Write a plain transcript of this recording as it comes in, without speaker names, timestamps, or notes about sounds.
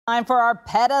Time for our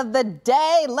pet of the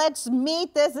day. Let's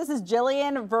meet this. This is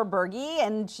Jillian Verberge,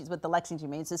 and she's with the Lexington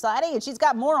Humane Society, and she's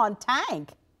got more on Tank.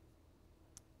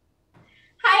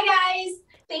 Hi guys,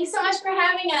 thanks so much for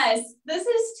having us. This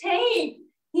is Tank.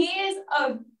 He is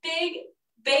a big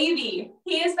baby.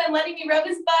 He has been letting me rub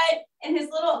his butt and his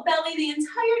little belly the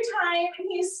entire time, and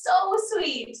he's so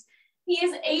sweet. He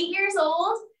is 8 years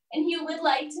old, and he would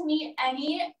like to meet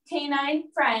any canine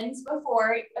friends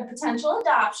before a potential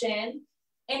adoption.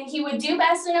 And he would do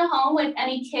best in a home with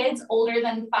any kids older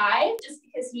than 5, just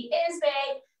because he is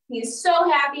big. He's so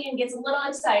happy and gets a little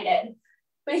excited,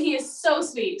 but he is so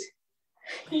sweet.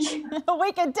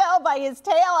 We can tell by his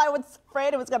tail. I was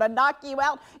afraid it was going to knock you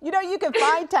out. You know, you can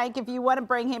find Tank if you want to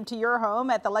bring him to your home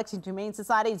at the Lexington Humane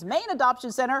Society's main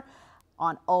adoption center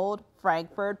on Old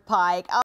Frankfort Pike.